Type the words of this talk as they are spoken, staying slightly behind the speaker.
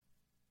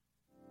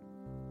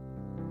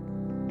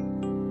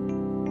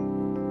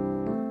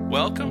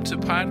Welcome to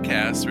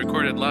podcasts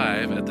recorded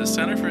live at the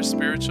Center for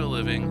Spiritual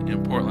Living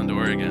in Portland,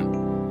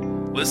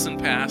 Oregon. Listen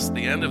past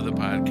the end of the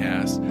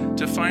podcast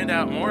to find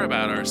out more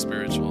about our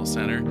spiritual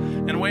center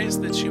and ways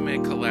that you may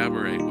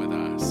collaborate with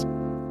us.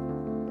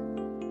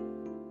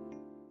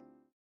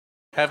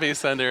 Happy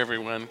Sunday,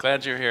 everyone.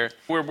 Glad you're here.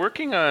 We're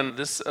working on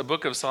this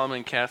book of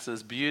Solomon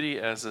Katz's Beauty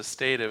as a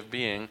State of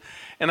Being.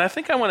 And I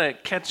think I want to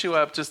catch you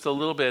up just a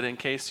little bit in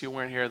case you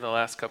weren't here the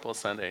last couple of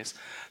Sundays.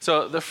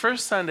 So the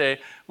first Sunday,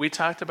 we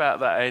talked about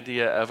the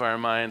idea of our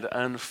mind,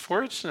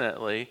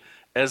 unfortunately,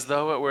 as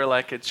though it were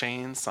like a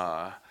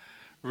chainsaw.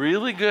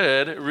 Really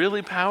good,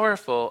 really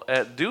powerful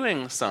at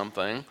doing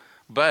something,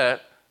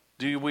 but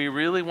do we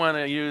really want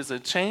to use a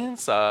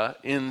chainsaw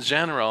in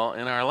general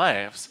in our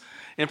lives?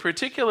 In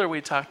particular,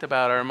 we talked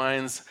about our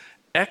mind's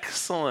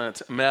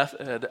excellent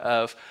method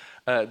of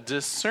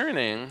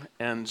discerning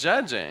and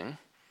judging,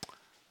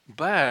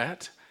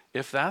 but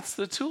if that's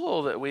the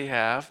tool that we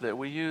have, that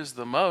we use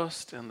the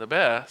most and the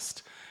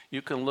best,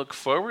 you can look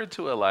forward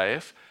to a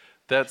life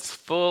that's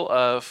full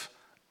of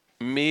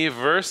me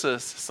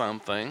versus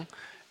something,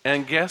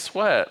 and guess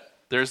what?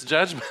 There's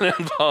judgment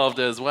involved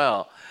as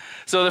well.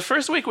 So the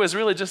first week was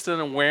really just an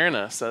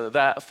awareness,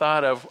 that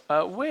thought of,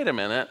 wait a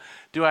minute,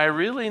 do I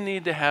really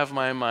need to have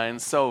my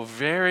mind so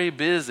very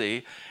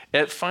busy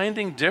at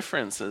finding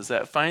differences,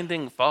 at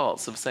finding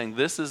faults, of saying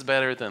this is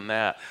better than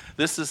that,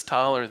 this is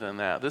taller than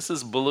that, this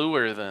is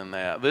bluer than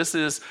that, this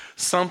is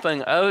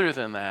something other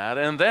than that,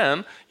 and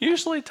then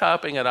usually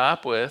topping it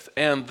up with,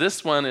 and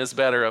this one is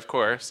better, of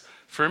course,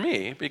 for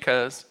me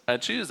because I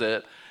choose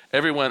it.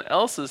 Everyone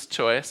else's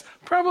choice,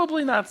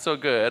 probably not so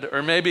good,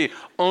 or maybe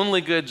only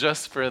good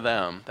just for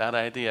them. That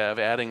idea of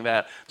adding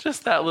that,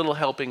 just that little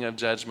helping of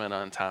judgment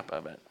on top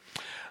of it.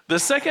 The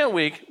second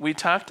week, we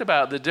talked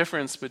about the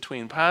difference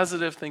between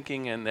positive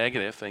thinking and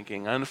negative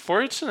thinking.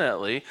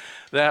 Unfortunately,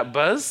 that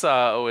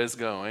buzzsaw always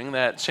going,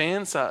 that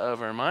chainsaw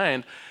of our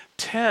mind,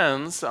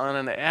 tends, on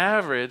an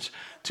average,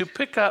 to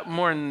pick up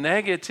more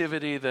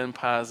negativity than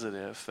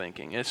positive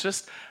thinking. It's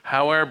just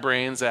how our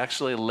brains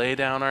actually lay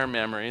down our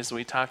memories.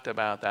 We talked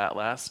about that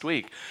last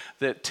week,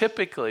 that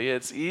typically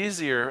it's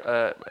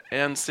easier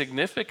and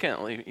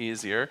significantly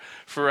easier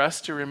for us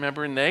to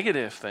remember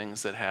negative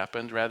things that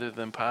happened rather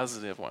than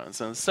positive ones.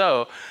 And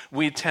so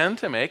we tend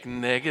to make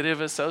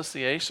negative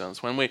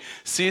associations. When we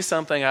see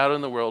something out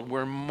in the world,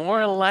 we're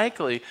more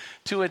likely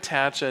to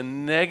attach a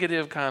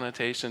negative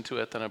connotation to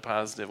it than a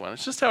positive one.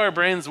 It's just how our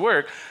brains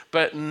work,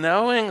 but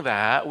knowing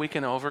that, we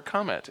can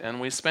overcome it.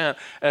 And we spent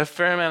a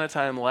fair amount of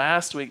time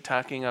last week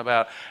talking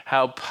about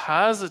how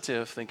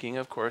positive thinking,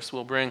 of course,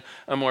 will bring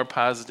a more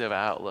positive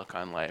outlook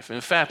on life.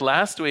 In fact,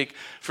 last week,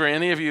 for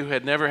any of you who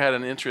had never had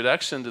an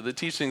introduction to the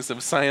teachings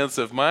of science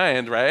of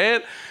mind,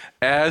 right?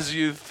 As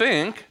you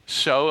think,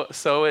 so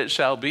it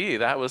shall be.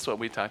 That was what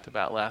we talked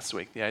about last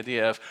week, the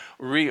idea of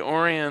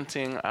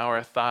reorienting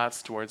our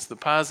thoughts towards the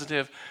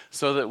positive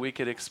so that we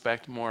could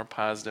expect more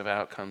positive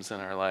outcomes in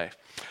our life.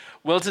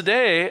 Well,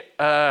 today,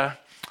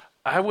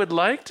 I would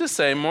like to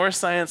say more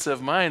science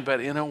of mind, but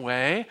in a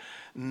way,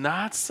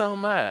 not so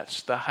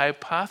much. The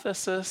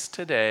hypothesis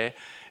today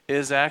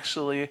is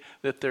actually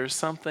that there's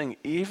something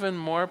even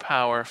more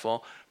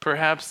powerful,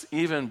 perhaps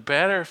even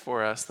better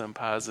for us than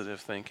positive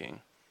thinking.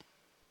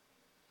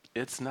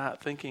 It's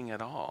not thinking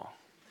at all.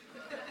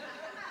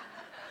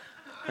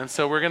 And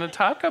so we're going to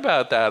talk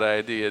about that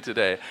idea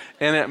today.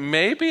 And it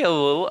may be a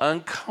little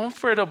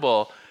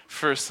uncomfortable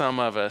for some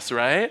of us,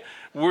 right?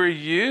 We're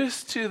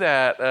used to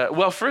that.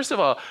 Well, first of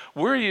all,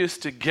 we're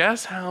used to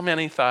guess how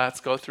many thoughts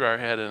go through our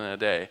head in a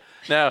day.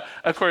 Now,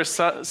 of course,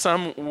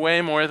 some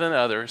way more than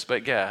others,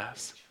 but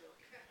guess.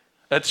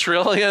 1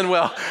 trillion?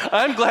 Well,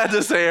 I'm glad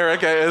to say,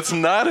 Erica, it's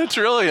not 1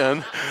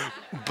 trillion,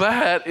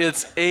 but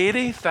it's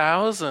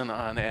 80,000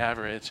 on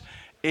average.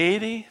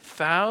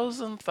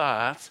 80,000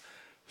 thoughts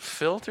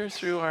filter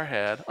through our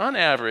head on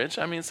average.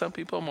 I mean, some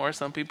people more,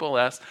 some people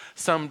less,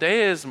 some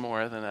days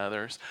more than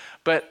others,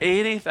 but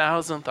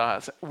 80,000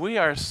 thoughts. We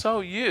are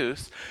so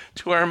used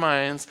to our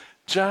minds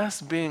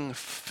just being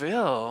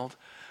filled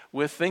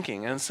with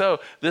thinking. And so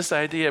this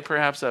idea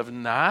perhaps of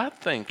not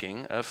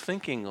thinking, of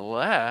thinking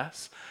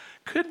less,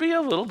 could be a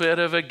little bit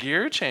of a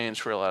gear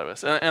change for a lot of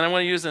us. And I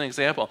want to use an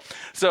example.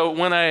 So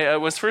when I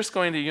was first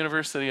going to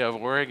University of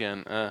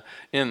Oregon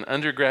in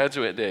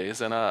undergraduate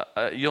days, and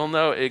you'll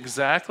know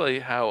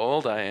exactly how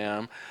old I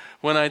am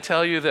when I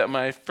tell you that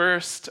my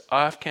first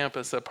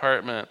off-campus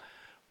apartment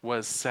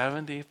was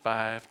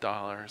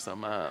 $75 a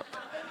month.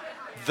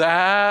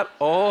 That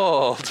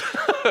old.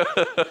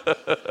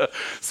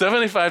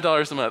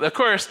 $75 a month. Of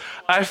course,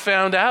 I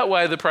found out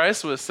why the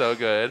price was so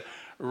good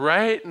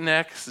right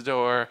next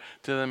door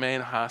to the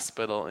main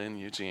hospital in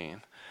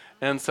Eugene.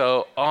 And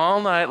so all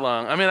night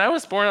long, I mean, I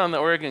was born on the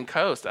Oregon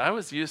coast. I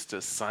was used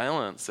to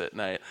silence at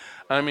night.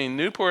 I mean,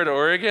 Newport,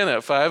 Oregon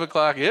at 5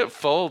 o'clock, it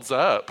folds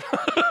up,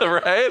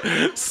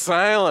 right?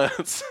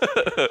 Silence.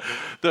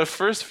 The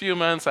first few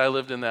months I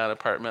lived in that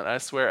apartment, I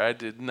swear I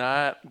did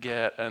not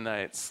get a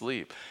night's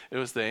sleep. It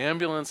was the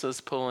ambulances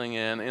pulling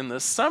in. In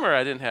the summer,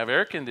 I didn't have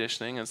air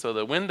conditioning, and so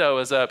the window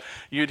was up.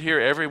 You'd hear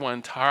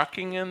everyone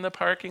talking in the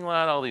parking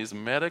lot, all these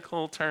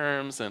medical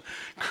terms and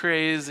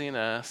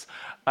craziness.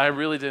 I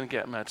really didn't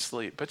get much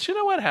sleep. But you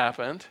know what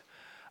happened?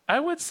 I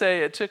would say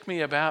it took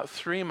me about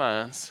 3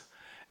 months,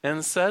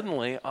 and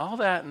suddenly all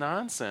that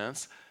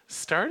nonsense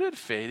started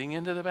fading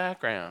into the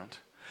background.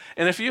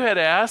 And if you had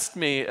asked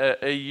me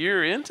a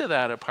year into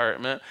that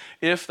apartment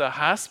if the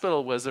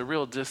hospital was a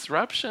real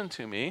disruption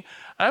to me,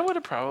 I would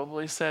have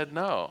probably said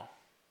no.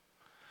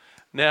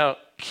 Now,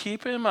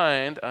 keep in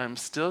mind, I'm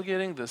still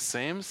getting the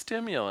same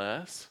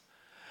stimulus.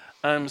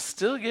 I'm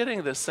still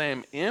getting the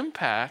same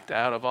impact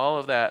out of all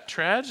of that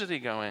tragedy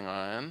going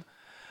on,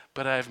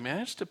 but I've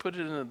managed to put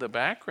it into the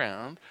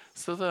background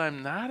so that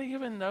I'm not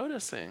even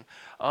noticing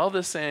all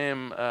the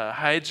same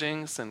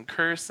hijinks and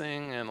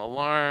cursing and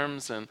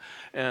alarms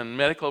and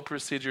medical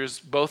procedures,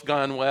 both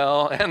gone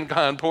well and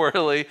gone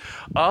poorly.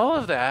 All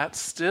of that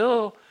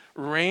still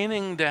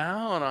raining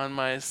down on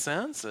my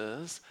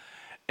senses,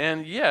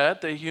 and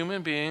yet the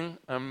human being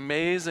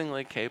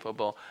amazingly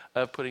capable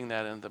of putting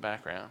that in the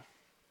background.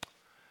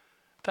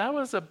 That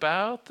was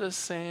about the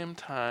same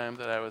time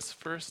that I was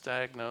first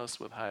diagnosed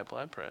with high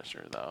blood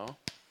pressure, though.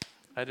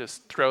 I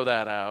just throw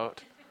that out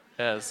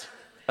as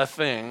a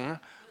thing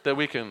that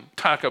we can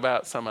talk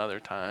about some other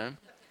time.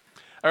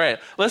 All right,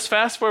 let's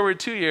fast forward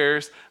 2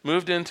 years,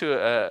 moved into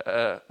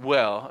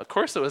well, of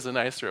course it was a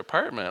nicer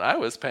apartment. I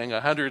was paying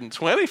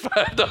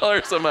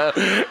 $125 a month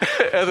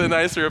at a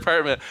nicer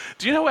apartment.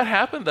 Do you know what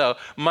happened, though?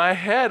 My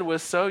head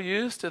was so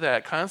used to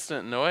that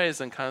constant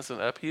noise and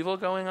constant upheaval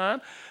going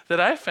on that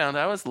I found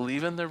I was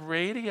leaving the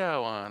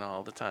radio on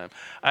all the time.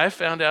 I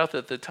found out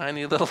that the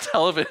tiny little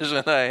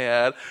television I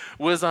had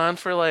was on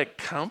for like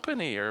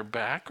company or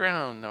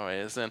background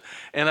noise. And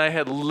I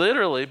had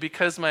literally,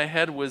 because my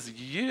head was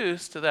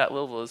used to that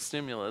level of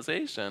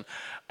stimulation,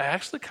 I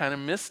actually kind of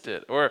missed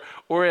it.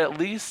 Or at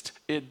least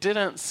it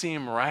didn't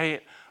seem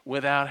right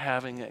without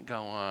having it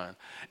go on.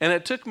 And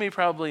it took me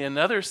probably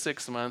another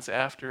 6 months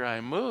after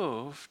I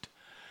moved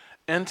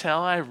until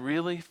I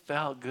really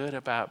felt good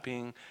about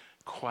being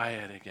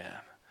quiet again,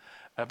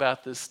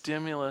 about the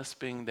stimulus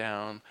being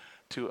down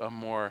to a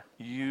more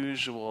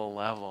usual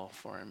level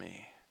for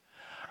me.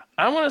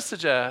 I want to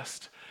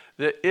suggest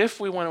that if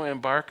we want to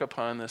embark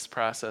upon this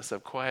process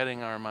of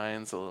quieting our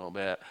minds a little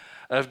bit,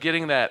 of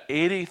getting that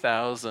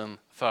 80,000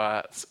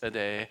 thoughts a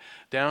day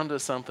down to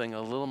something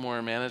a little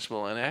more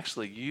manageable and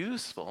actually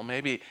useful,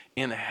 maybe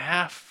in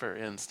half, for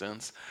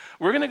instance,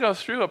 we're going to go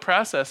through a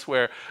process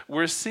where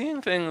we're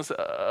seeing things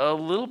a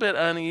little bit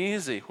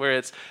uneasy, where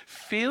it's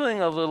feeling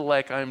a little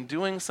like I'm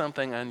doing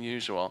something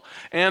unusual.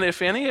 And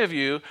if any of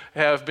you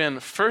have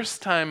been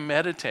first-time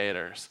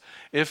meditators,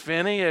 if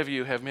any of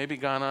you have maybe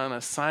gone on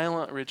a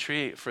silent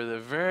retreat for the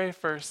very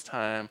first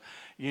time,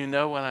 you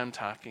know what I'm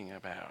talking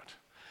about.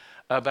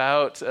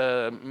 About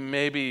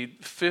maybe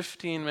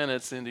 15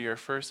 minutes into your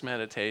first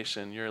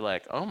meditation, you're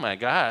like, oh my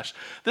gosh,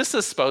 this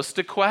is supposed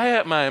to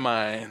quiet my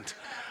mind.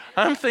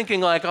 I'm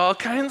thinking like all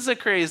kinds of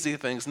crazy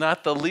things,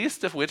 not the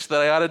least of which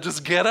that I ought to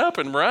just get up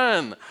and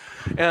run.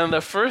 And the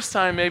first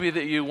time maybe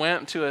that you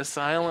went to a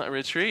silent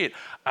retreat,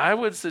 I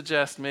would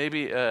suggest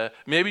maybe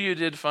you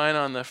did fine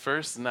on the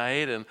first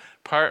night and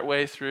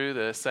partway through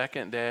the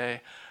second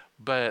day.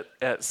 But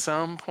at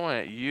some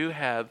point, you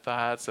had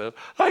thoughts of,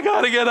 I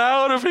got to get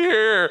out of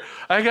here.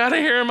 I got to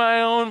hear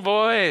my own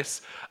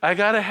voice. I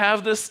got to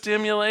have the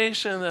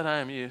stimulation that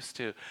I'm used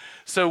to.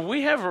 So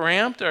we have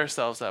ramped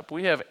ourselves up.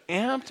 We have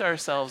amped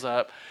ourselves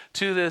up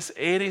to this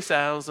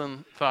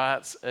 80,000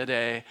 thoughts a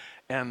day,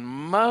 and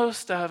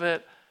most of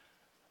it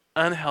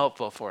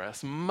unhelpful for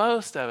us.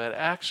 Most of it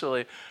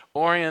actually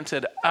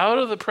oriented out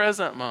of the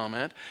present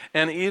moment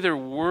and either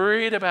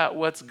worried about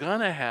what's going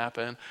to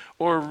happen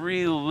or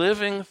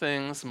reliving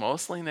things,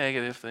 mostly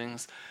negative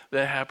things,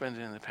 that happened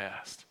in the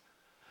past.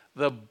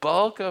 The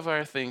bulk of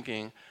our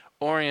thinking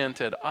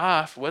oriented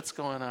off what's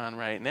going on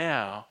right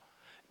now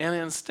and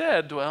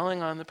instead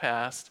dwelling on the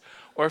past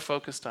or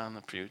focused on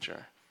the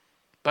future.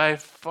 By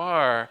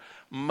far,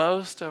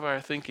 most of our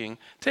thinking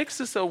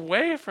takes us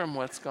away from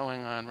what's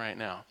going on right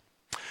now.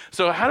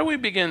 So how do we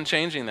begin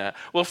changing that?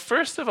 Well,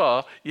 first of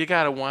all, you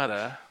got to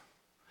wanna.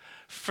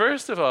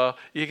 First of all,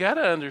 you got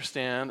to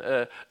understand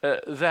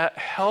that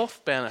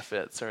health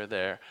benefits are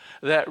there,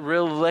 that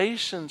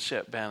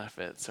relationship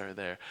benefits are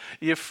there.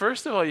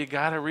 First of all, you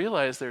got to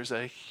realize there's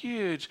a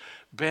huge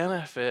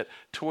benefit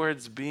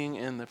towards being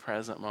in the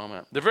present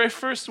moment. The very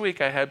first week,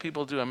 I had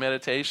people do a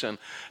meditation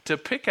to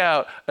pick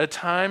out a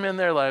time in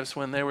their lives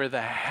when they were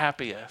the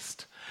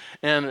happiest.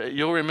 And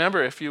you'll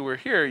remember if you were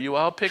here, you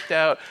all picked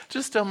out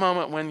just a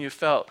moment when you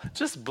felt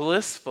just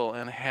blissful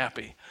and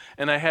happy.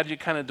 And I had you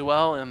kind of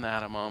dwell in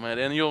that a moment.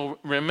 And you'll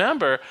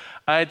remember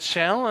I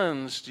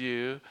challenged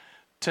you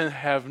to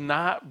have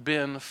not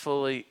been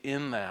fully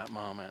in that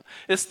moment.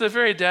 It's the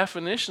very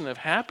definition of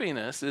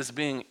happiness, is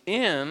being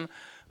in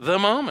the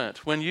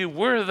moment. When you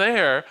were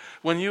there,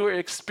 when you were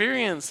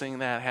experiencing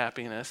that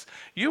happiness,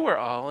 you were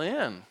all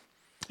in.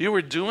 You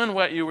were doing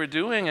what you were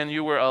doing, and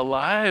you were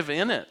alive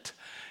in it.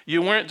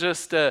 You weren't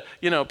just,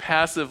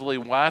 passively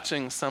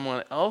watching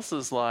someone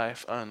else's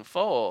life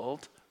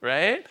unfold,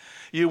 right?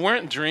 You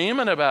weren't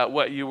dreaming about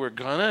what you were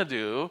gonna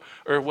do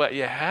or what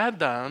you had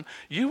done.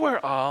 You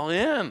were all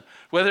in.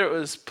 Whether it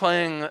was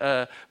playing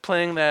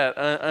that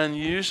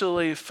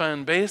unusually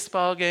fun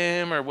baseball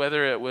game, or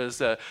whether it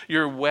was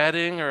your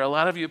wedding, or a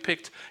lot of you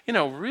picked,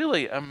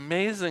 really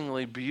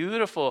amazingly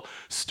beautiful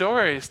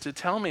stories to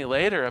tell me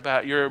later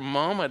about your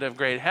moment of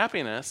great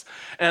happiness.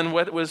 And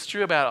what was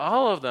true about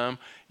all of them,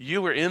 you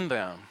were in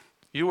them.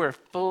 You were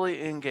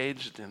fully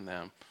engaged in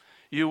them.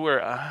 You were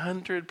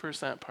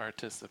 100%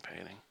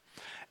 participating.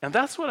 And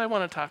that's what I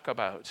want to talk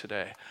about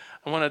today.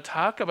 I want to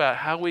talk about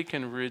how we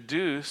can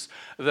reduce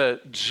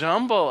the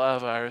jumble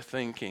of our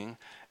thinking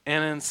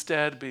and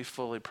instead be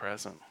fully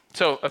present.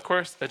 So, of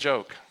course, a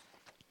joke.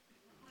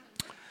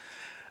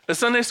 A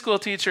Sunday school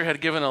teacher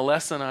had given a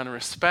lesson on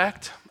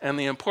respect and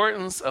the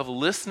importance of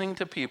listening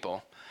to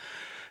people.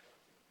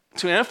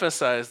 To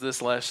emphasize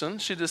this lesson,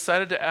 she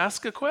decided to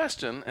ask a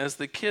question as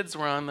the kids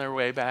were on their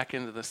way back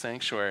into the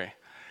sanctuary.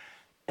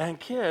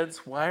 "And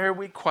kids, why are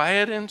we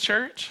quiet in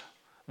church?"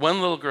 One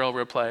little girl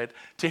replied,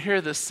 "To hear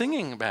the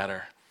singing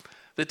better."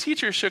 The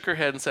teacher shook her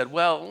head and said,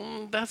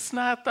 "Well, that's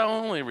not the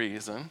only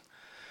reason."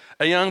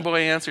 A young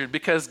boy answered,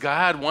 "Because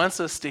God wants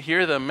us to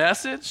hear the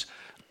message."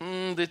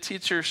 The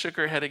teacher shook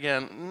her head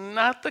again,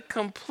 "Not the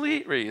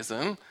complete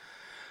reason."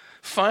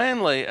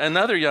 Finally,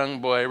 another young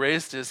boy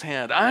raised his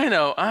hand. I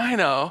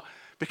know,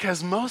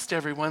 because most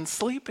everyone's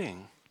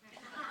sleeping."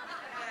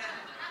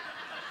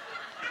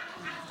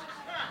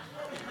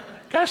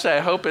 Gosh, I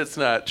hope it's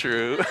not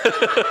true.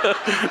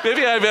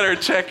 Maybe I better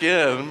check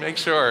in, make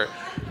sure.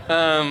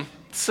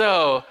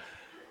 So,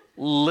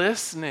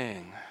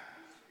 listening.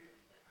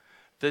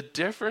 The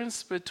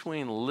difference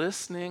between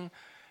listening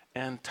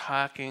and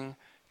talking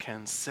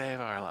can save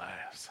our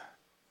lives.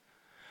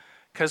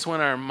 Because when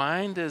our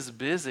mind is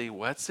busy,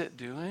 what's it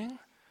doing?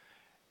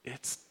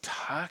 It's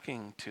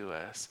talking to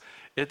us.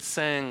 It's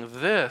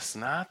saying this,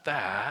 not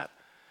that.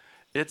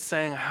 It's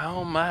saying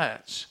how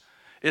much.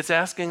 It's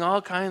asking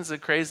all kinds of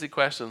crazy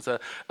questions.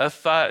 A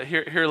thought,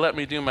 here, let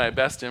me do my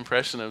best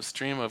impression of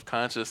stream of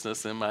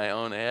consciousness in my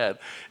own head.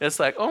 It's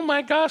like, oh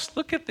my gosh,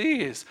 look at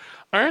these.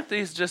 Aren't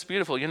these just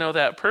beautiful?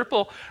 That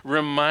purple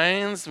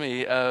reminds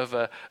me of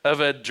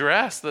a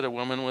dress that a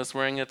woman was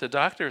wearing at the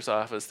doctor's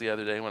office the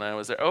other day when I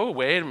was there. Oh,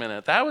 wait a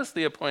minute. That was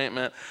the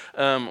appointment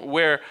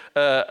where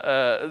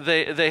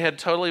they had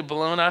totally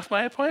blown off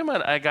my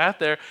appointment. I got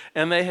there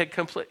and they had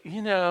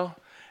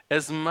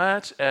as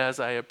much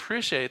as I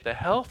appreciate the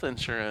health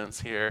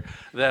insurance here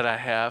that I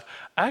have,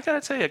 I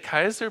got to tell you,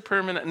 Kaiser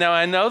Permanente. Now,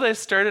 I know they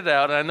started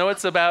out, and I know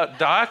it's about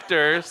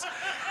doctors.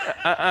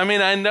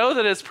 I know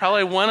that it's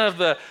probably one of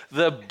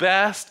the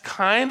best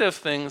kind of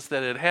things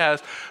that it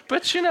has.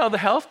 But, the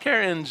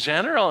healthcare in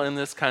general in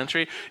this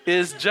country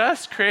is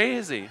just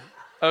crazy.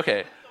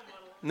 Okay.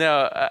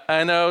 Now,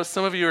 I know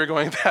some of you are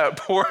going, that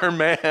poor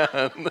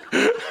man.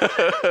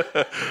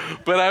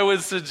 But I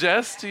would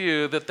suggest to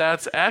you that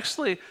that's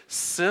actually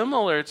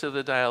similar to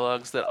the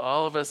dialogues that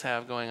all of us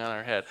have going on in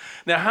our head.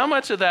 Now, how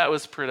much of that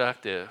was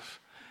productive?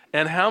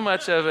 And how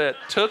much of it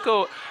took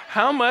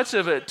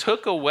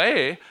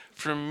away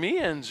from me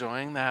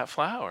enjoying that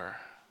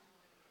flower?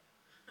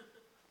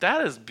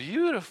 That is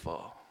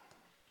beautiful.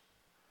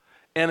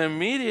 And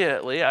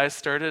immediately I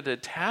started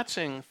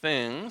attaching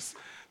things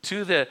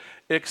to the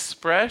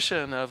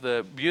expression of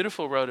the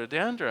beautiful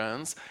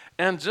rhododendrons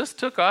and just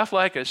took off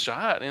like a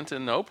shot into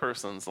no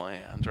person's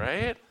land,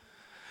 right?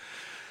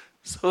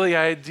 So the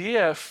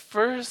idea,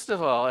 first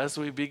of all, as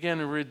we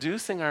begin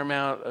reducing our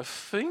amount of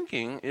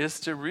thinking,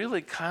 is to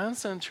really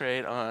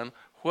concentrate on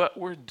what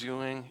we're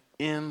doing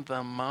in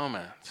the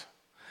moment.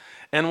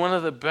 And one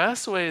of the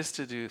best ways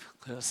to do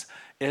this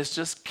is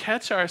just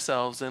catch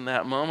ourselves in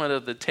that moment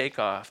of the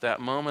takeoff, that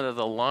moment of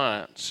the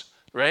launch.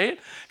 Right?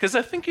 Because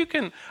I think you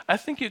can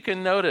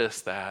notice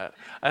that.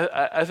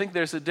 I think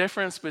there's a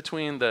difference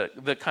between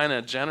the kind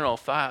of general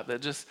thought that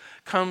just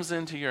comes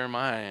into your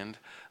mind,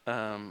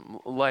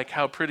 like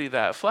how pretty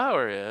that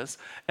flower is,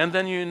 and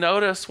then you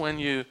notice when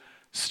you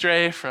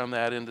stray from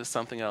that into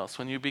something else,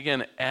 when you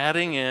begin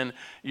adding in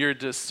your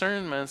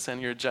discernments and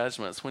your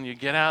judgments, when you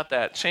get out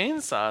that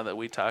chainsaw that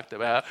we talked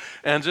about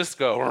and just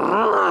go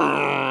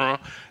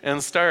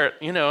and start,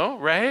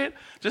 right?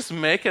 Just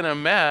making a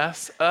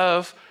mess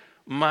of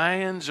my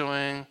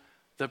enjoying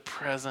the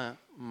present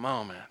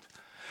moment.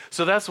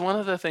 So that's one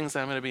of the things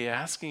I'm going to be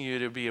asking you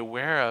to be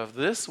aware of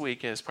this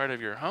week as part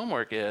of your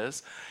homework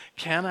is,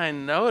 can I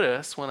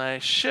notice when I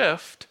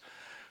shift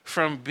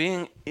from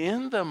being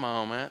in the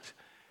moment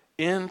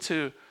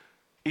into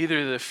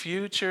either the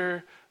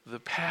future, the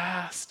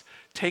past,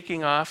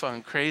 taking off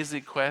on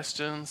crazy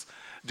questions,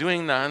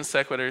 doing non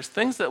sequiturs,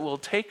 things that will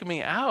take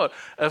me out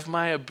of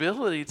my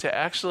ability to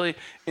actually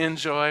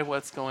enjoy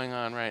what's going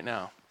on right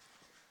now.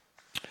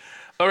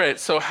 All right,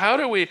 so how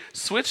do we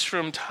switch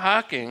from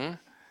talking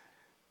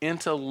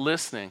into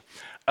listening?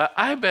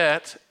 I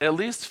bet at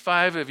least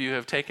 5 of you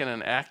have taken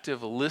an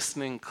active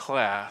listening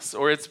class,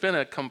 or it's been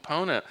a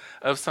component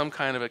of some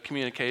kind of a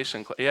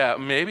communication class. Yeah,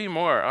 maybe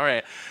more. All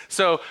right.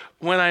 So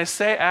when I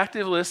say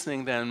active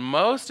listening, then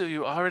most of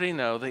you already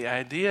know the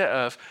idea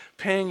of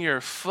paying your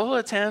full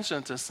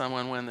attention to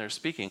someone when they're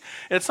speaking.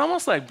 It's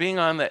almost like being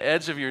on the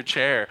edge of your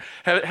chair.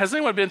 Has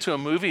anyone been to a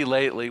movie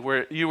lately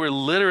where you were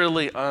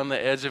literally on the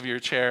edge of your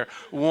chair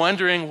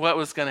wondering what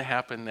was going to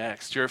happen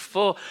next? Your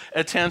full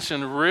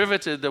attention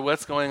riveted to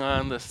what's going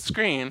on the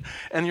screen,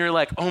 and you're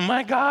like, oh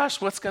my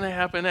gosh, what's going to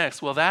happen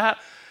next? Well, that,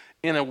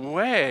 in a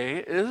way,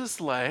 is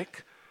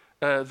like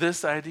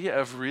this idea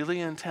of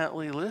really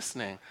intently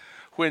listening.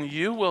 When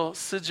you will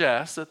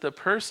suggest that the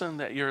person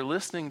that you're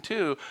listening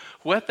to,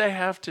 what they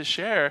have to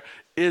share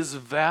is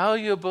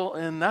valuable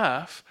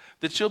enough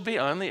that you'll be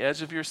on the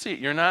edge of your seat.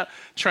 You're not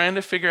trying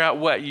to figure out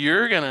what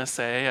you're going to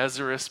say as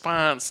a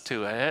response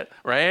to it,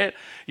 right?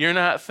 You're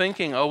not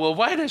thinking, oh, well,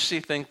 why does she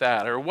think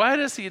that? Or why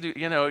does he do,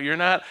 you're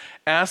not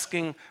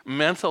asking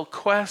mental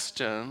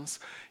questions.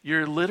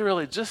 You're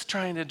literally just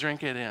trying to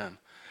drink it in.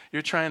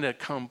 You're trying to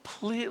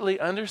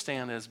completely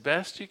understand as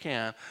best you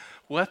can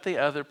what the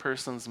other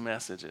person's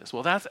message is.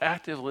 Well, that's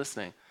active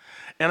listening.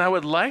 And I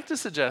would like to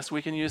suggest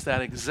we can use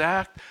that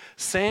exact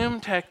same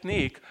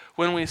technique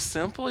when we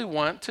simply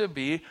want to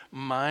be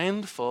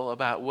mindful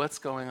about what's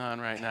going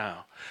on right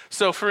now.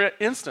 So for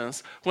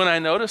instance, when I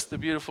noticed the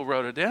beautiful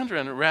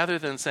rhododendron, rather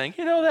than saying,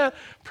 that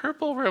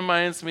purple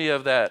reminds me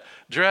of that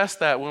dress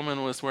that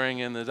woman was wearing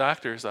in the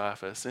doctor's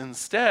office,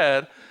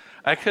 instead,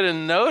 I could have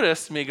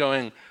noticed me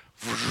going,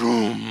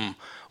 vroom,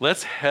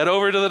 let's head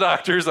over to the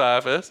doctor's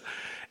office.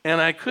 And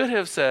I could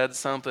have said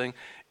something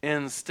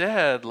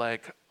instead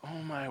like,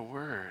 oh my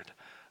word,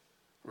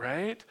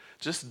 right?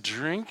 Just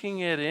drinking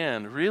it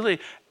in, really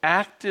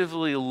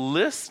actively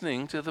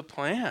listening to the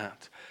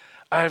plant.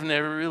 I've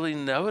never really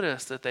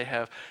noticed that they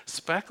have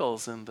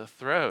speckles in the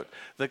throat.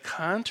 The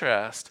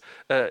contrast,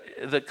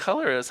 the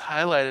color is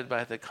highlighted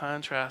by the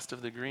contrast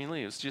of the green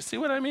leaves. Do you see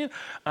what I mean?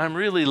 I'm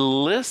really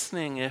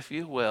listening, if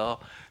you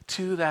will,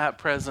 to that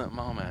present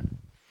moment.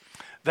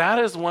 That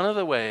is one of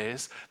the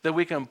ways that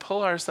we can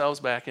pull ourselves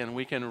back in.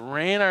 We can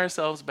rein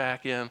ourselves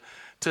back in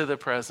to the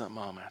present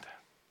moment.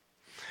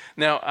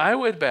 Now, I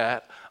would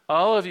bet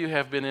all of you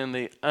have been in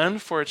the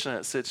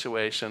unfortunate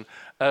situation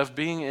of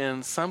being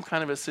in some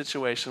kind of a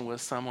situation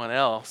with someone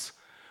else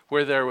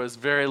where there was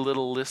very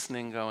little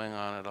listening going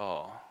on at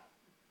all.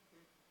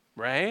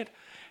 Right?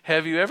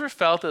 Have you ever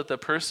felt that the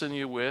person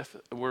you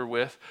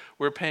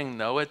were paying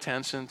no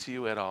attention to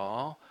you at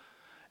all?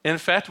 In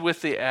fact,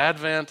 with the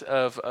advent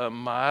of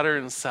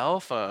modern cell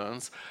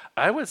phones,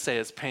 I would say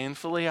it's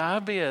painfully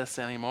obvious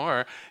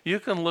anymore. You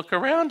can look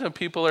around and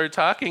people are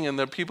talking, and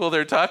the people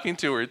they're talking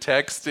to are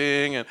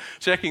texting and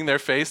checking their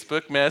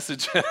Facebook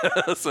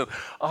messages and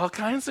all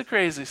kinds of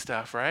crazy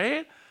stuff,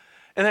 right?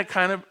 And it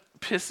kind of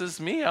pisses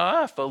me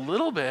off a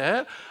little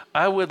bit.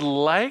 I would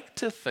like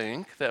to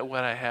think that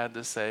what I had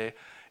to say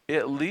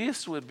at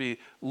least would be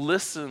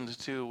listened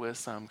to with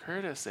some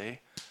courtesy.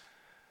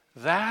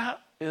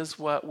 That is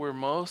what we're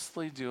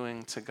mostly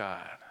doing to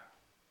God.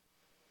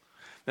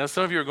 Now,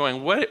 some of you are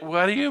going, what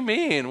do you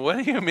mean?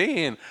 What do you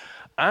mean?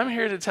 I'm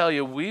here to tell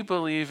you we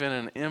believe in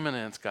an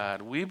immanent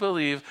God. We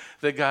believe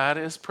that God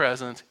is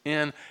present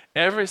in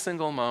every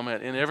single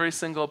moment, in every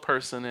single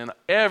person, in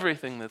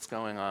everything that's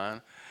going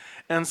on.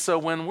 And so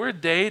when we're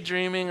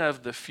daydreaming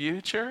of the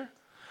future,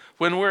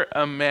 when we're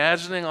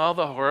imagining all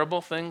the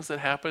horrible things that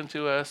happened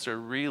to us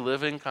or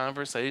reliving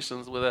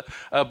conversations with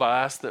a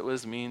boss that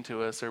was mean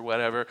to us or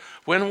whatever,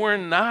 when we're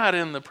not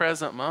in the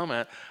present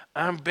moment,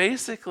 I'm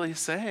basically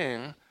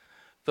saying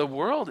the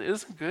world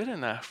isn't good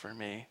enough for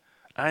me.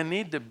 I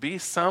need to be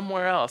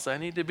somewhere else. I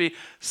need to be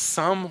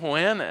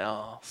somewhen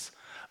else.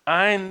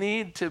 I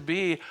need to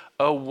be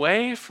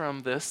away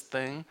from this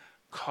thing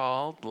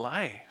called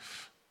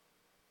life.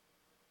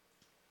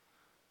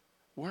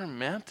 We're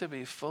meant to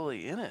be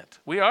fully in it.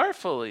 We are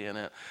fully in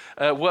it.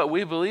 What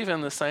we believe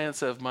in the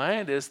science of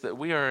mind is that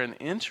we are an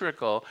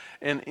integral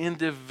and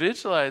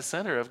individualized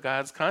center of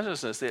God's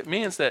consciousness. It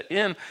means that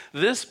in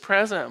this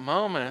present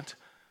moment,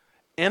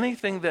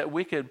 anything that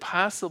we could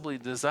possibly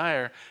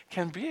desire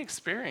can be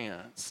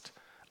experienced.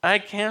 I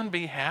can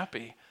be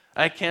happy.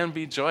 I can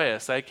be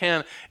joyous. I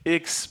can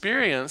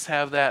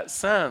have that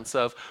sense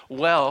of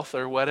wealth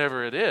or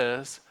whatever it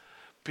is,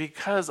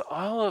 because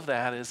all of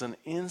that is an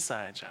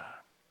inside job.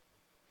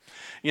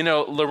 You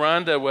know,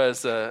 LaRonda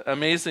was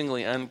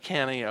amazingly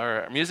uncanny,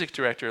 our music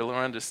director,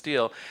 LaRonda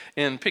Steele,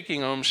 in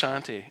picking Om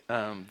Shanti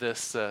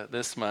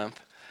this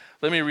month.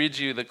 Let me read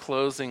you the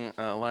closing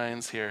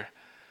lines here.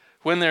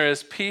 When there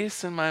is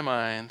peace in my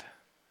mind,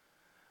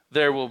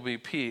 there will be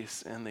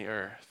peace in the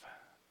earth.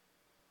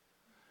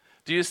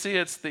 Do you see?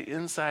 It's the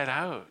inside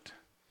out.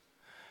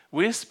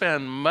 We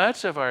spend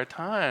much of our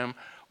time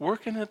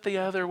working it the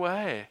other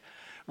way.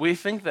 We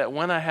think that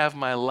when I have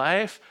my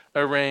life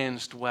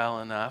arranged well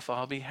enough,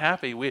 I'll be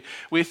happy.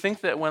 We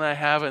think that when I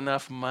have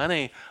enough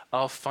money,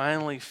 I'll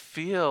finally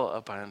feel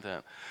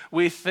abundant.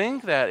 We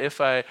think that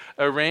if I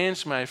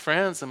arrange my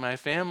friends and my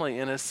family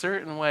in a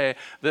certain way,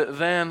 that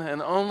then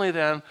and only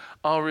then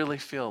I'll really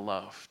feel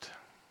loved.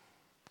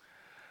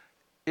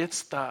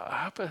 It's the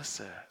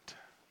opposite.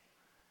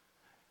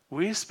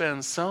 We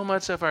spend so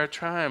much of our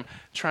time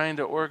trying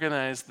to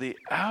organize the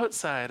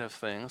outside of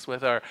things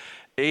with our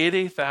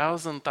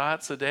 80,000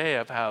 thoughts a day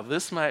of how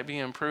this might be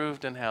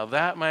improved and how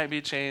that might be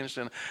changed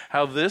and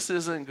how this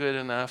isn't good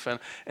enough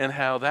and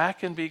how that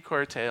can be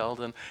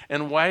curtailed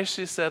and why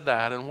she said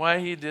that and why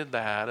he did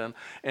that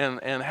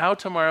and how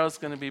tomorrow's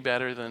going to be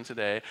better than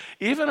today.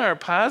 Even our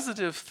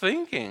positive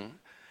thinking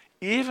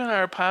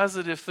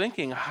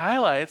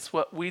highlights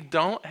what we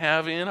don't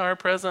have in our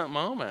present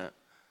moment.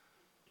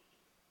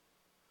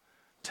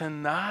 To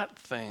not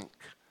think,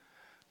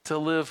 to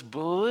live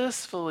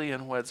blissfully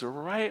in what's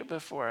right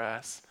before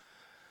us,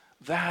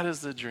 that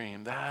is the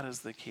dream, that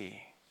is the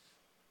key.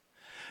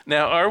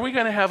 Now, are we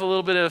going to have a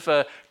little bit of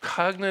a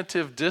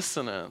cognitive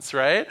dissonance,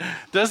 right?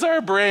 Does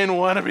our brain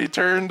want to be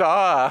turned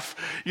off?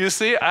 You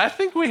see, I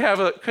think we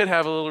could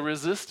have a little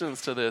resistance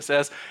to this.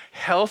 As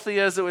healthy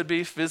as it would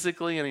be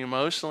physically and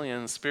emotionally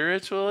and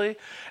spiritually,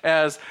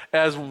 as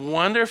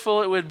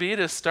wonderful it would be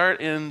to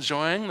start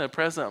enjoying the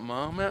present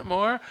moment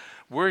more,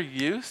 we're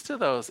used to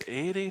those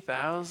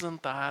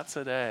 80,000 thoughts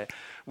a day.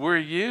 We're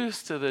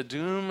used to the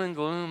doom and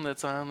gloom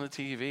that's on the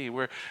TV.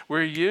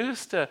 We're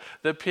used to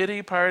the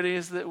pity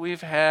parties that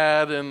we've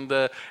had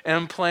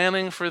and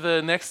planning for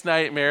the next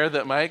nightmare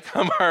that might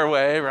come our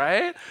way,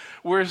 right?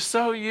 We're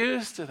so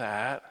used to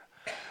that.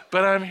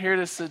 But I'm here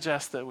to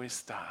suggest that we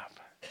stop.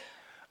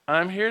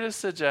 I'm here to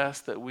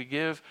suggest that we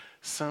give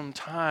some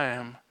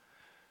time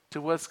to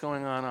what's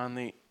going on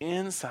the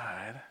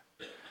inside,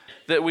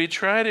 that we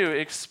try to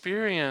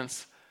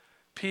experience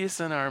peace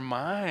in our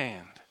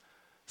mind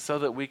so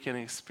that we can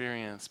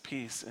experience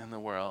peace in the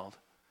world.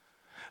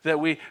 That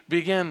we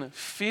begin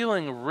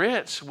feeling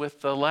rich with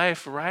the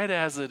life right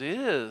as it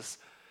is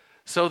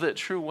so that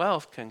true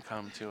wealth can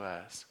come to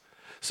us.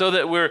 So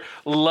that we're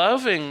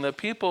loving the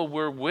people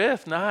we're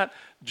with, not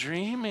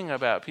dreaming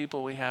about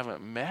people we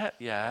haven't met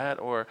yet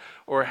or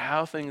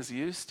how things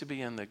used to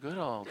be in the good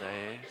old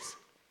days.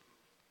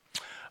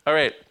 All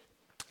right.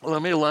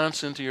 Let me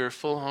launch into your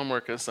full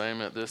homework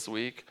assignment this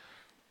week.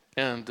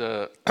 And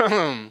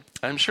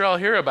I'm sure I'll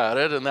hear about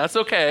it, and that's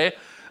okay.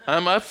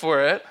 I'm up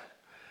for it.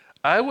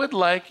 I would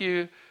like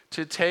you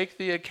to take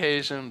the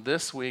occasion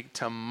this week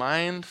to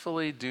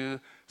mindfully do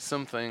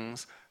some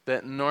things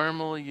that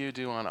normally you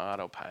do on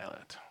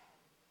autopilot.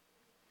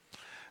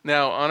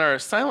 Now, on our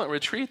silent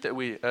retreat that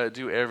we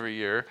do every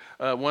year,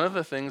 one of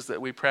the things that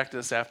we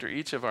practice after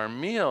each of our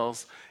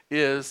meals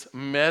is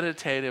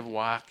meditative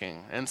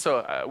walking. And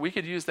so we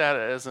could use that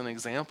as an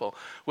example.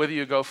 Whether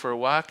you go for a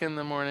walk in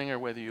the morning or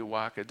whether you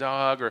walk a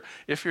dog, or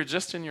if you're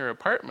just in your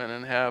apartment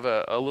and have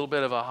a little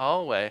bit of a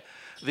hallway,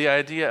 the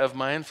idea of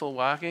mindful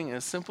walking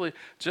is simply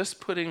just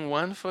putting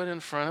one foot in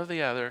front of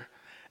the other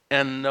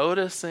and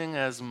noticing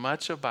as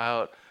much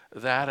about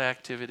that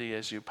activity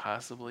as you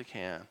possibly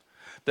can.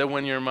 That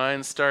when your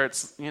mind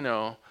starts,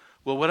 well,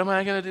 what am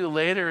I going to do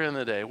later in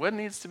the day? What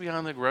needs to be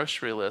on the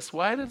grocery list?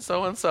 Why did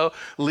so-and-so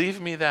leave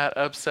me that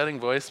upsetting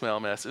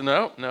voicemail message?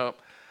 No,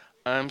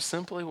 I'm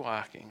simply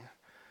walking.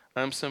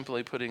 I'm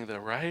simply putting the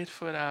right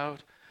foot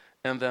out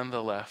and then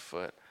the left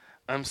foot.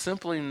 I'm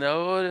simply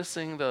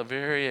noticing the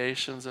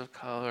variations of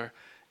color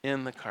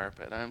in the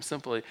carpet. I'm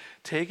simply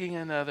taking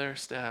another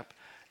step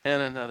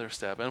and another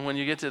step. And when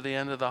you get to the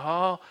end of the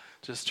hall,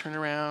 just turn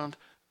around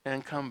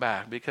and come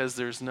back, because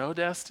there's no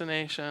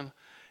destination.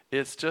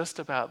 It's just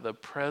about the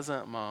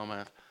present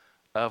moment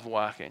of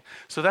walking.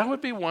 So that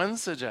would be one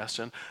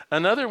suggestion.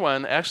 Another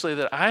one, actually,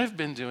 that I've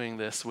been doing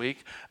this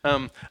week,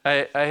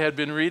 I had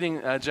been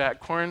reading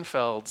Jack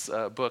Kornfeld's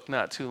book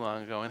not too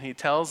long ago, and he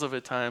tells of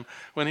a time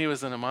when he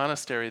was in a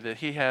monastery that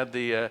he had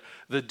the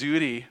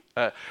duty,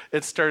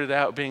 it started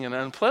out being an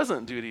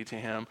unpleasant duty to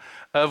him,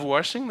 of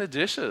washing the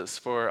dishes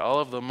for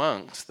all of the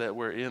monks that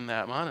were in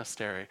that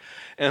monastery.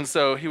 And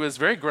so he was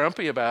very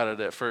grumpy about it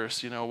at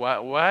first.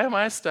 Why am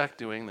I stuck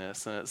doing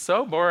this? And it's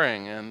so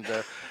boring,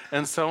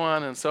 and so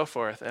on and so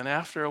forth. And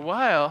after a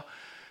while,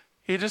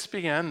 he just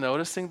began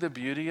noticing the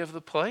beauty of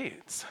the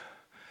plates.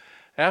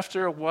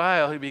 After a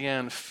while, he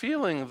began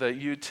feeling the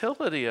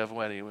utility of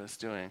what he was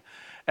doing.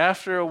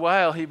 After a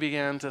while, he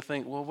began to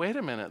think, well, wait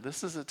a minute,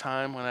 this is a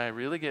time when I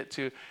really get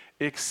to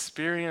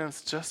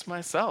experience just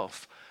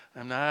myself.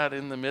 I'm not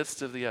in the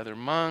midst of the other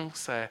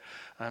monks.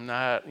 I'm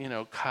not,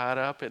 caught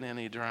up in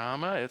any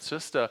drama. It's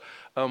just a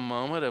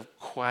moment of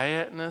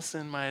quietness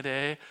in my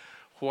day.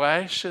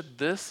 Why should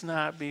this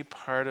not be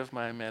part of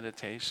my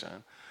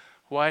meditation?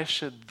 Why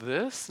should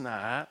this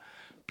not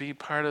be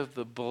part of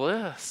the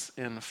bliss,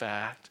 in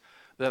fact,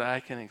 that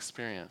I can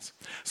experience.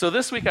 So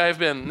this week I've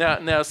been,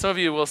 now some of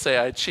you will say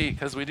I cheat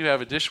because we do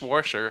have a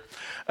dishwasher,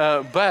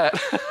 but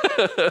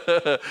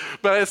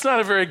but it's not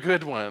a very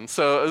good one.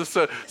 So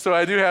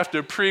I do have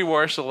to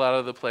pre-wash a lot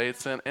of the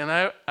plates, and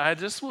I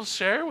just will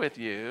share with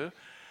you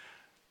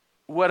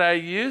what I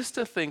used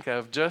to think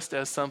of just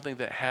as something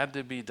that had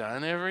to be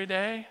done every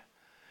day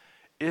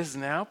is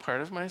now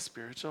part of my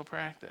spiritual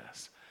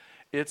practice.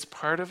 It's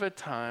part of a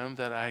time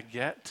that I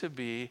get to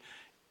be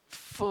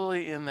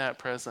fully in that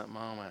present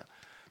moment.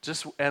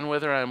 And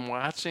whether I'm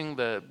watching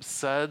the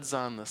suds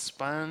on the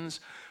sponge,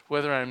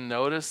 whether I'm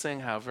noticing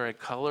how very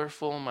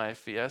colorful my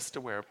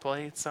Fiesta-ware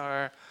plates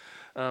are,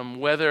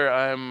 whether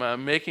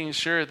I'm making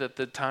sure that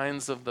the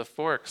tines of the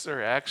forks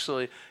are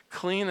actually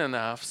clean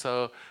enough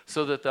so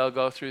that they'll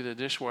go through the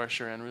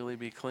dishwasher and really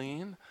be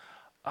clean,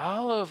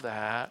 all of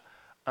that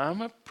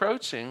I'm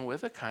approaching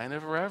with a kind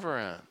of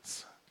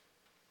reverence.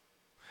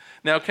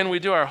 Now, can we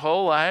do our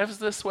whole lives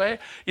this way?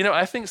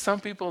 I think some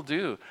people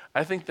do.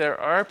 I think there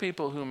are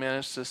people who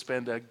manage to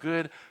spend a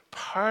good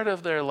part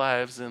of their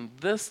lives in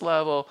this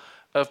level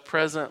of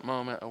present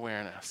moment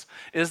awareness.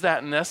 Is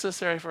that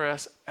necessary for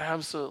us?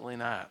 Absolutely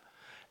not.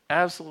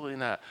 Absolutely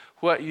not.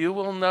 What you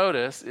will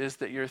notice is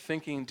that your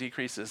thinking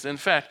decreases. In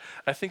fact,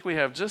 I think we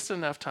have just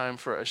enough time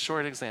for a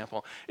short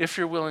example. If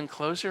you're willing,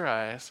 close your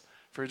eyes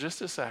for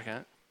just a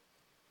second.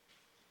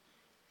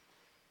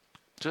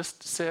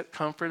 Just sit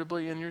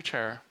comfortably in your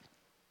chair.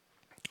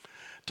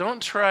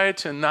 Don't try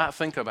to not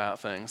think about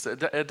things.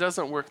 It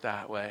doesn't work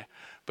that way.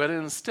 But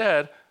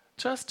instead,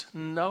 just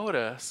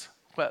notice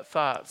what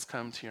thoughts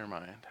come to your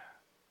mind.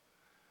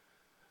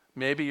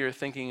 Maybe you're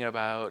thinking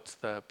about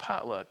the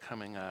potluck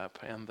coming up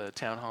and the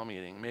town hall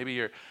meeting. Maybe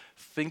you're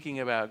thinking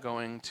about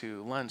going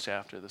to lunch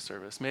after the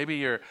service. Maybe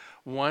you're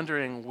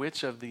wondering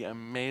which of the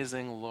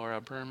amazing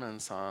Laura Berman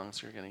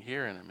songs you're going to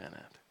hear in a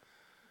minute.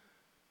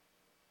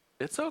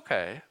 It's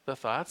okay. The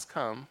thoughts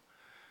come.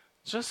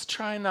 Just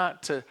try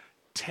not to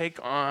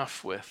take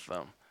off with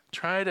them.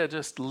 Try to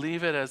just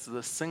leave it as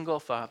the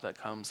single thought that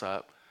comes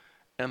up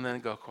and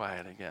then go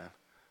quiet again.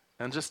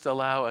 And just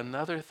allow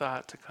another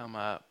thought to come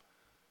up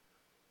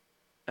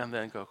and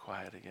then go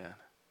quiet again.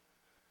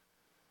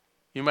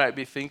 You might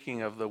be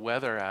thinking of the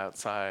weather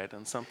outside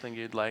and something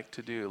you'd like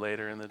to do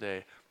later in the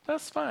day.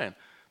 That's fine.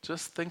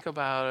 Just think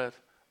about it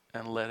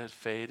and let it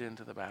fade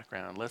into the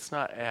background. Let's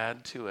not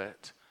add to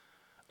it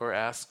or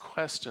ask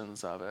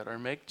questions of it or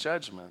make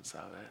judgments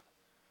of it.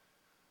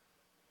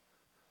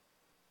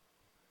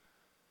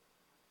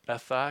 A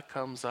thought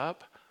comes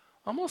up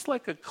almost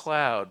like a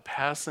cloud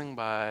passing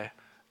by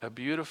a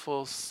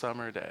beautiful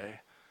summer day.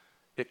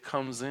 It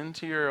comes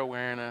into your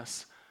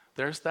awareness.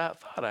 There's that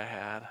thought I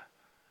had,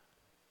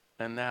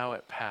 and now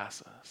it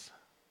passes.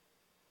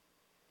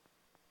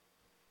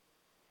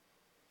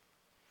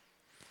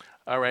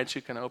 All right,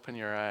 you can open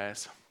your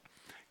eyes.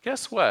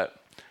 Guess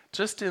what?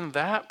 Just in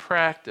that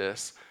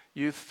practice,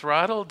 you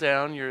throttle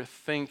down your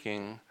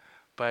thinking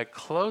by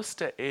close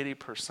to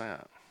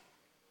 80%.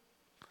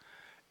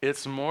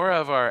 It's more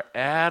of our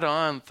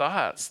add-on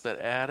thoughts that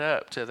add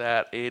up to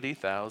that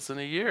 80,000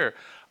 a year.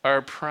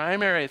 Our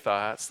primary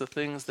thoughts, the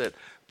things that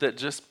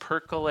just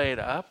percolate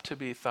up to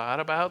be thought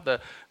about,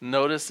 the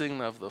noticing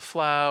of the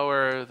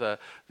flower, the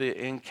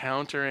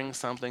encountering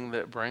something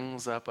that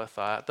brings up a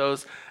thought,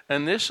 those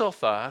initial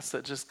thoughts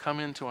that just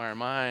come into our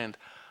mind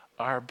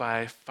are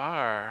by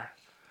far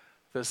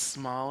the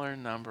smaller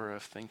number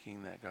of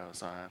thinking that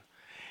goes on.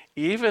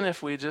 Even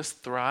if we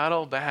just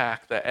throttle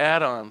back the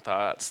add-on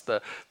thoughts,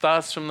 the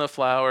thoughts from the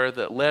flower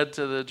that led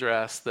to the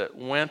dress, that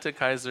went to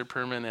Kaiser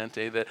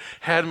Permanente, that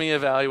had me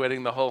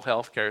evaluating the whole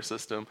healthcare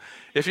system,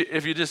 if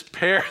you just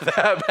pare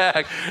that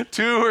back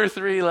 2 or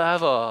 3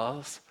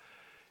 levels,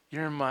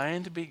 your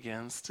mind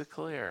begins to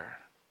clear.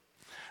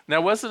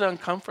 Now, was it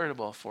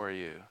uncomfortable for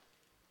you?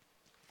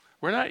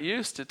 We're not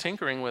used to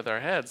tinkering with our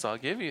heads, I'll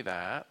give you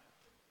that.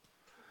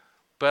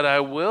 But I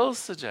will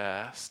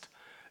suggest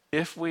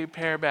if we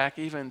pare back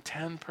even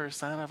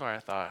 10% of our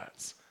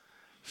thoughts,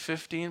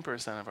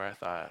 15% of our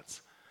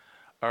thoughts,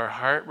 our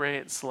heart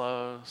rate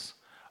slows,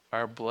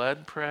 our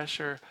blood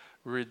pressure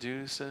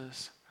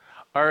reduces,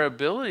 our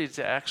ability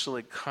to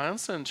actually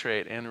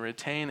concentrate and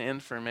retain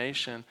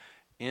information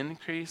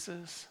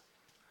increases.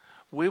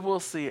 We will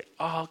see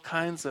all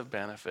kinds of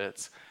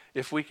benefits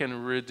if we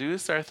can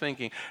reduce our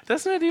thinking.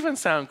 Doesn't it even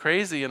sound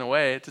crazy in a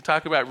way to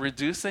talk about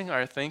reducing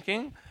our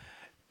thinking?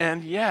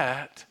 And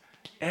yet,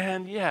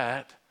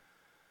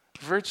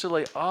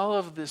 virtually all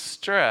of the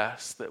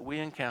stress that we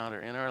encounter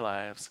in our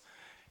lives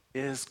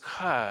is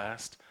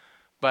caused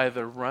by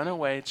the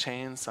runaway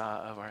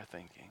chainsaw of our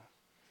thinking.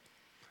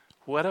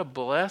 What a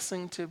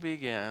blessing to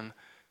begin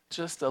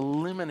just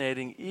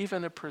eliminating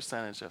even a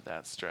percentage of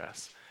that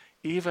stress,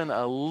 even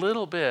a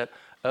little bit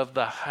of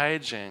the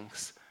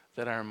hijinks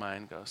that our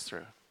mind goes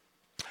through.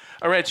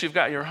 All right, you've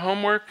got your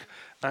homework.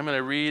 I'm going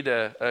to read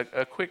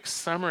a quick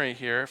summary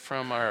here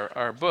from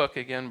our book,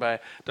 again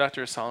by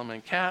Dr. Solomon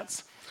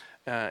Katz.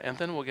 And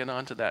then we'll get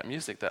on to that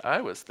music that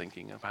I was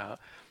thinking about.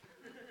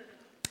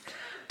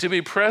 To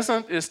be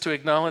present is to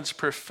acknowledge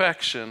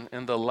perfection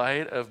in the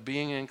light of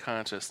being in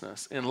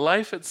consciousness, in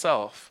life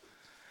itself.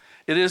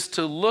 It is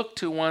to look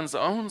to one's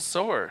own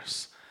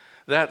source,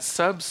 that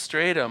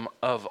substratum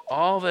of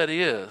all that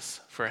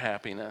is for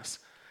happiness.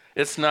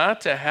 It's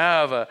not to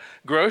have a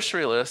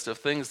grocery list of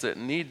things that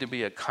need to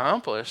be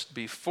accomplished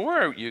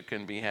before you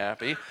can be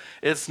happy.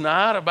 It's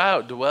not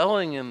about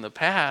dwelling in the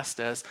past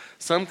as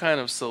some kind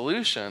of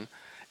solution.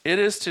 It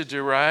is to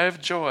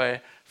derive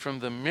joy from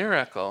the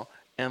miracle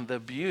and the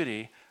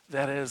beauty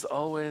that is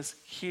always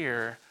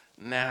here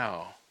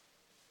now.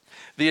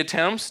 The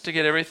attempts to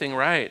get everything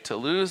right, to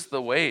lose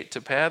the weight,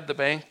 to pad the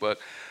bank book,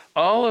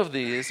 all of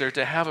these are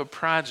to have a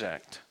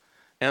project,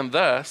 and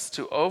thus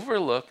to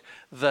overlook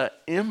the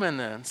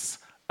immanence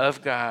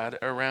of God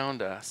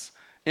around us.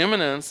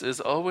 Immanence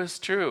is always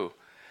true,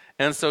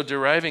 and so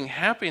deriving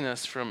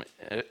happiness from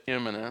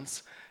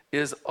immanence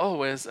is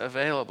always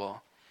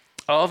available.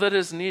 All that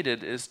is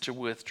needed is to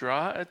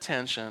withdraw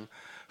attention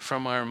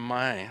from our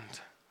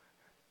mind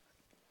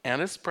and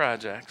its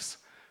projects,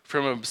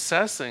 from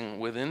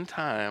obsessing within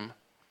time,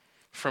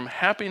 from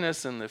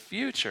happiness in the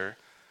future,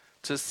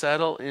 to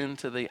settle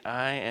into the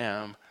I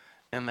am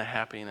and the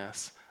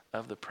happiness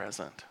of the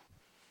present.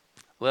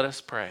 Let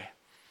us pray.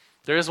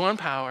 There is one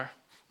power,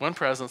 one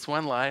presence,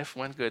 one life,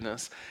 one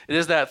goodness. It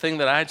is that thing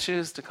that I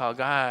choose to call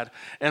God.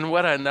 And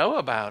what I know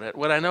about it,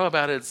 what I know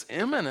about its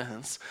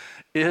immanence,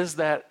 is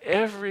that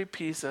every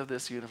piece of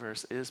this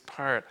universe is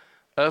part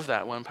of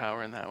that one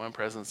power and that one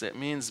presence. It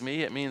means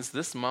me. It means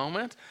this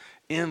moment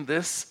in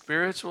this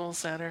spiritual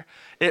center.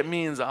 It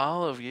means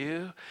all of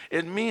you.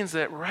 It means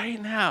that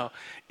right now,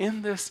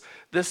 in this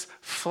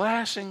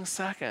flashing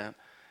second,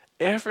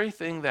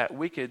 everything that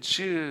we could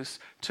choose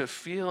to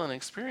feel and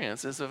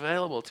experience is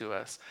available to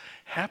us.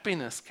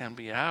 Happiness can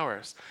be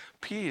ours.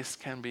 Peace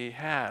can be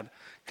had.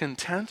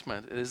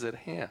 Contentment is at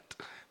hand.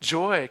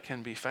 Joy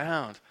can be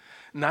found,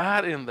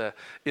 not in the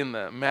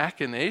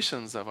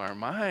machinations of our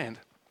mind,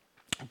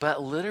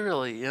 but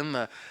literally in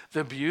the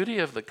beauty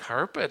of the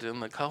carpet, in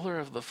the color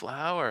of the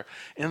flower,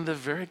 in the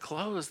very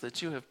clothes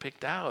that you have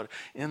picked out,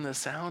 in the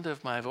sound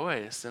of my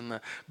voice, in the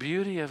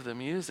beauty of the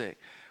music.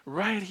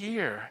 Right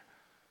here,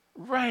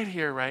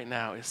 right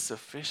now is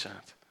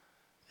sufficient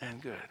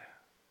and good.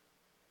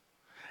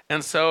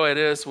 And so it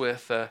is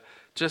with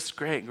just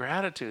great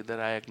gratitude that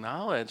I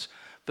acknowledge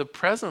the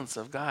presence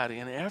of God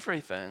in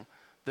everything,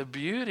 the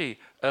beauty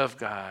of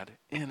God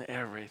in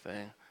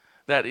everything,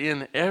 that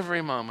in every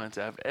moment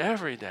of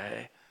every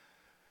day,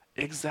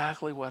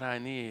 exactly what I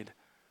need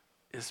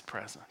is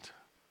present.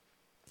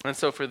 And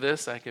so for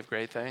this, I give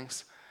great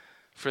thanks.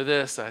 For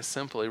this, I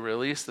simply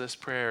release this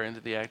prayer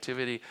into the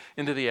activity,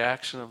 into the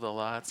action of the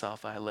law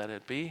itself. I let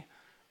it be.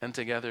 And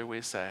together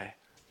we say,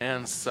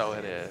 and so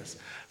it is.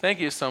 Thank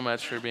you so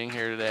much for being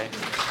here today.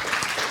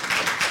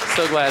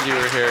 So glad you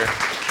were here.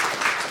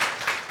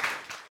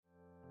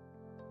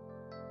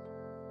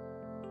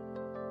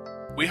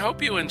 We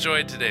hope you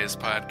enjoyed today's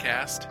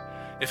podcast.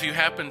 If you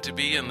happen to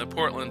be in the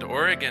Portland,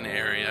 Oregon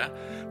area,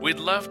 we'd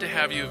love to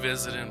have you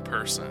visit in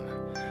person.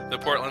 The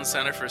Portland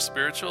Center for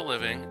Spiritual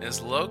Living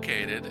is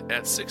located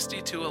at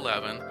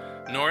 6211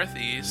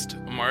 Northeast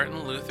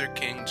Martin Luther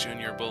King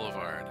Jr.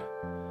 Boulevard.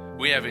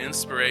 We have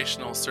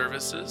inspirational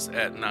services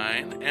at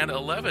 9 and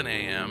 11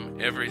 a.m.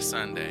 every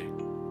Sunday.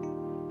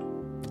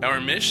 Our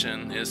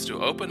mission is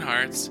to open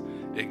hearts,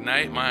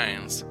 ignite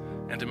minds,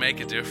 and to make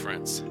a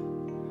difference.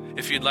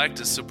 If you'd like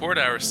to support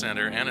our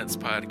center and its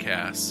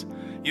podcasts,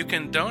 you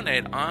can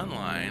donate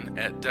online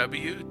at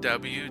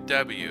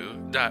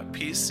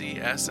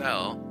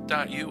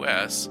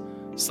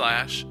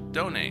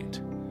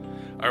www.pcsl.us/donate.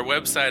 Our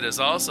website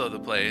is also the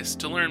place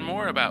to learn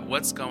more about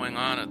what's going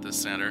on at the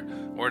center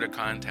or to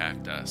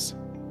contact us.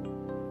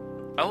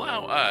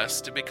 Allow us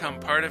to become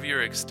part of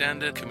your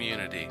extended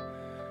community.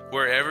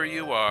 Wherever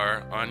you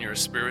are on your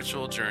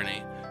spiritual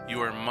journey,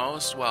 you are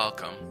most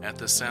welcome at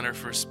the Center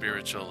for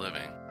Spiritual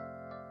Living.